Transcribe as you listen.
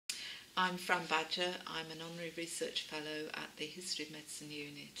I'm Fran Badger. I'm an Honorary Research Fellow at the History of Medicine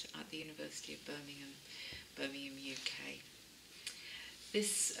Unit at the University of Birmingham, UK.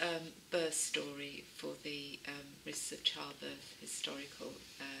 This birth story for the Risks of Childbirth Historical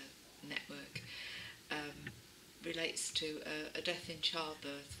Network relates to a death in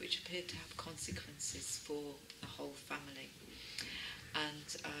childbirth which appeared to have consequences for the whole family.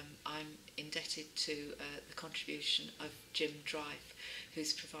 And I'm indebted to the contribution of Jim Drife,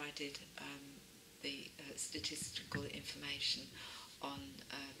 who's provided the statistical information on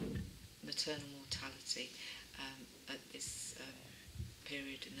maternal mortality at this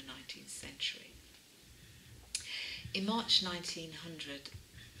period in the 19th century. In March 1900,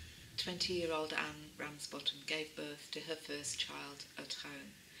 20-year-old Anne Ramsbottom gave birth to her first child at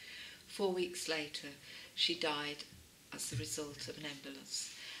home. 4 weeks later, she died as the result of an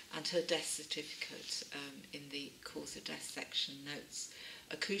embolus, and her death certificate in the cause of death section notes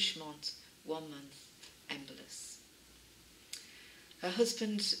accouchement 1 month embolus. Her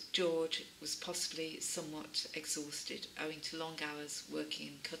husband George was possibly somewhat exhausted owing to long hours working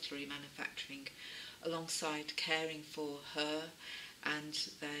in cutlery manufacturing alongside caring for her and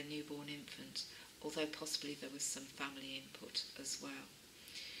their newborn infant, although possibly there was some family input as well.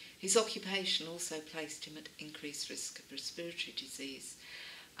 His occupation also placed him at increased risk of respiratory disease,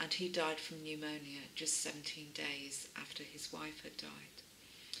 and he died from pneumonia just 17 days after his wife had died.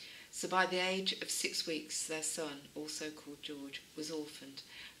 So by the age of 6 weeks, their son, also called George, was orphaned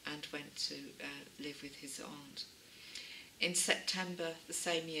and went to live with his aunt. In September the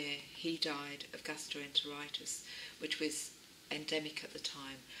same year, he died of gastroenteritis, which was endemic at the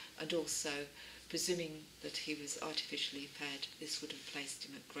time, and also, presuming that he was artificially fed, this would have placed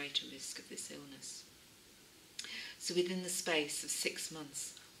him at greater risk of this illness. So within the space of 6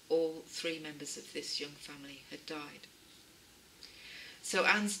 months, all 3 members of this young family had died. So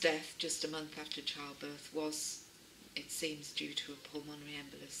Anne's death, just a month after childbirth, was, it seems, due to a pulmonary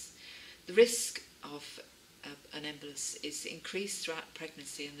embolus. The risk of an embolus is increased throughout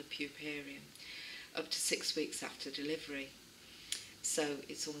pregnancy and the puerperium, up to 6 weeks after delivery. So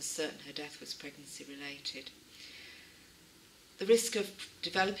it's almost certain her death was pregnancy related. The risk of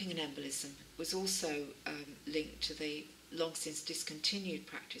developing an embolism was also linked to the long since discontinued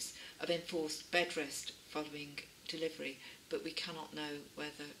practice of enforced bed rest following delivery, but we cannot know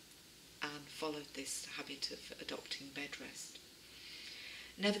whether Anne followed this habit of adopting bed rest.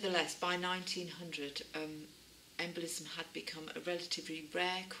 Nevertheless, by 1900, embolism had become a relatively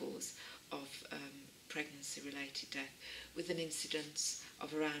rare cause of pregnancy-related death, with an incidence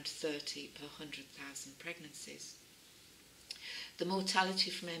of around 30 per 100,000 pregnancies. The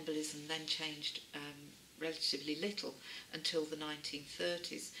mortality from embolism then changed relatively little until the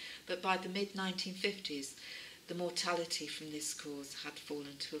 1930s, but by the mid-1950s, the mortality from this cause had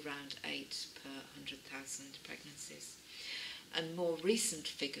fallen to around 8 per 100,000 pregnancies. And more recent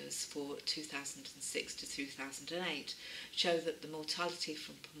figures for 2006 to 2008 show that the mortality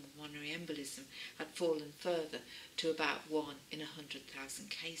from pulmonary embolism had fallen further to about 1 in 100,000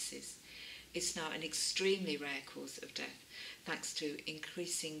 cases. It's now an extremely rare cause of death, thanks to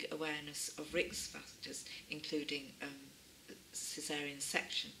increasing awareness of risk factors, including caesarean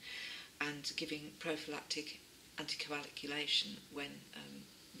section, and giving prophylactic anticoagulation when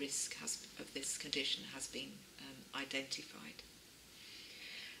risk of this condition has been identified.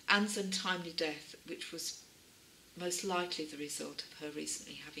 Anne's untimely death, which was most likely the result of her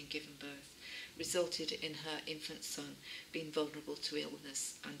recently having given birth, resulted in her infant son being vulnerable to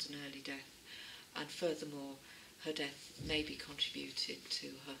illness and an early death, and furthermore, her death may be contributed to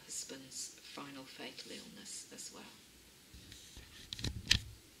her husband's final fatal illness as well.